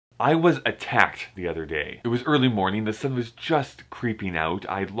I was attacked the other day. It was early morning, the sun was just creeping out.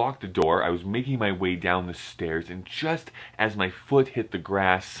 I locked the door, I was making my way down the stairs, and just as my foot hit the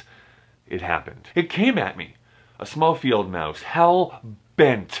grass, it happened. It came at me. A small field mouse,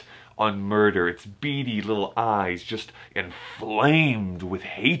 hell-bent on murder, its beady little eyes just inflamed with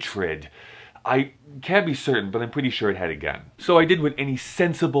hatred. I can't be certain, but I'm pretty sure it had a gun. So I did what any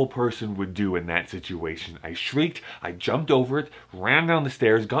sensible person would do in that situation. I shrieked, I jumped over it, ran down the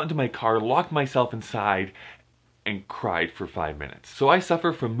stairs, got into my car, locked myself inside, and cried for 5 minutes. So I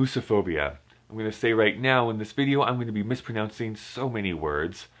suffer from musophobia. I'm going to say right now in this video, I'm going to be mispronouncing so many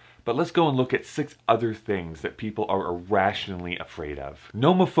words. But let's go and look at 6 other things that people are irrationally afraid of.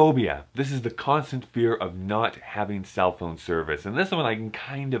 Nomophobia. This is the constant fear of not having cell phone service. And this one I can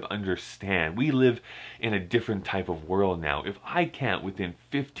kind of understand. We live in a different type of world now. If I can't, within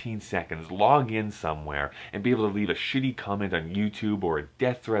 15 seconds, log in somewhere and be able to leave a shitty comment on YouTube or a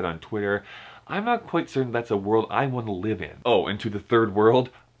death threat on Twitter, I'm not quite certain that's a world I want to live in. Oh, and to the third world,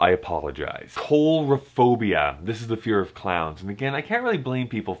 I apologize. Coulrophobia. This is the fear of clowns. And again, I can't really blame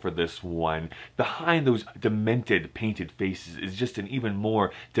people for this one. Behind those demented painted faces is just an even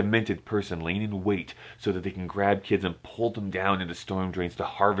more demented person laying in wait so that they can grab kids and pull them down into storm drains to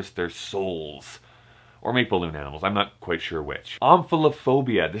harvest their souls. Or make balloon animals, I'm not quite sure which.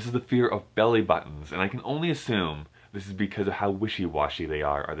 Omphallophobia. This is the fear of belly buttons. And I can only assume this is because of how wishy-washy they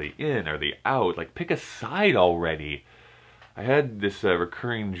are. Are they in? Are they out? Like, pick a side already. I had this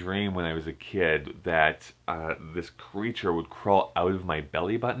recurring dream when I was a kid that this creature would crawl out of my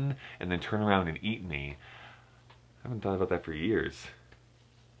belly button and then turn around and eat me. I haven't thought about that for years.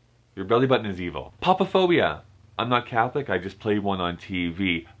 Your belly button is evil. Papaphobia. I'm not Catholic, I just played one on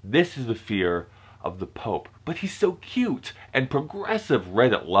TV. This is the fear of the Pope. But he's so cute and progressive.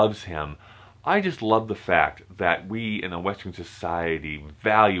 Reddit loves him. I just love the fact that we in a Western society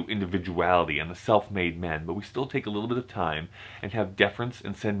value individuality and the self-made man, but we still take a little bit of time and have deference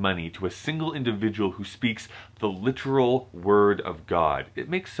and send money to a single individual who speaks the literal word of God. It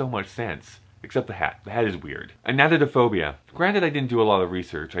makes so much sense. Except the hat. The hat is weird. Anatodophobia. Granted, I didn't do a lot of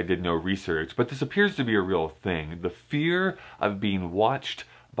research. I did no research, but this appears to be a real thing. The fear of being watched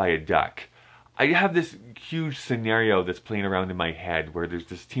by a duck. I have this huge scenario that's playing around in my head where there's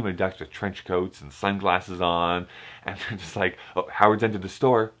this team of ducks with trench coats and sunglasses on, and they're just like, oh, Howard's entered the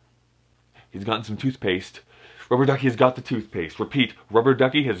store. He's gotten some toothpaste. Rubber Ducky has got the toothpaste. Repeat, Rubber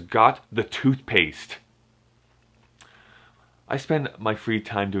Ducky has got the toothpaste. I spend my free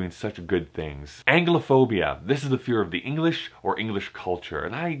time doing such good things. Anglophobia. This is the fear of the English or English culture.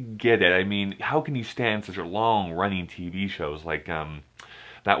 And I get it. I mean, how can you stand such a long-running TV shows like,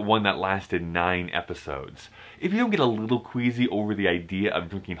 that one that lasted 9 episodes. If you don't get a little queasy over the idea of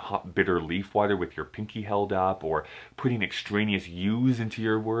drinking hot bitter leaf water with your pinky held up or putting extraneous U's into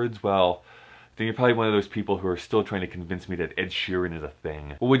your words, well, then you're probably one of those people who are still trying to convince me that Ed Sheeran is a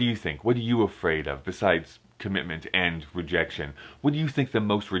thing. Well, what do you think? What are you afraid of besides commitment and rejection? What do you think the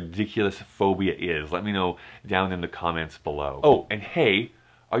most ridiculous phobia is? Let me know down in the comments below. Oh, and hey,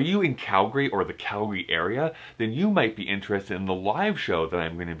 are you in Calgary or the Calgary area? Then you might be interested in the live show that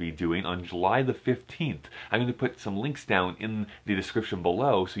I'm going to be doing on July the 15th. I'm going to put some links down in the description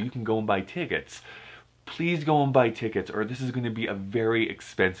below so you can go and buy tickets. Please go and buy tickets or this is going to be a very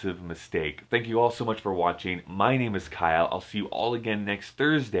expensive mistake. Thank you all so much for watching. My name is Kyle. I'll see you all again next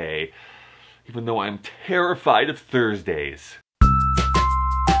Thursday, even though I'm terrified of Thursdays.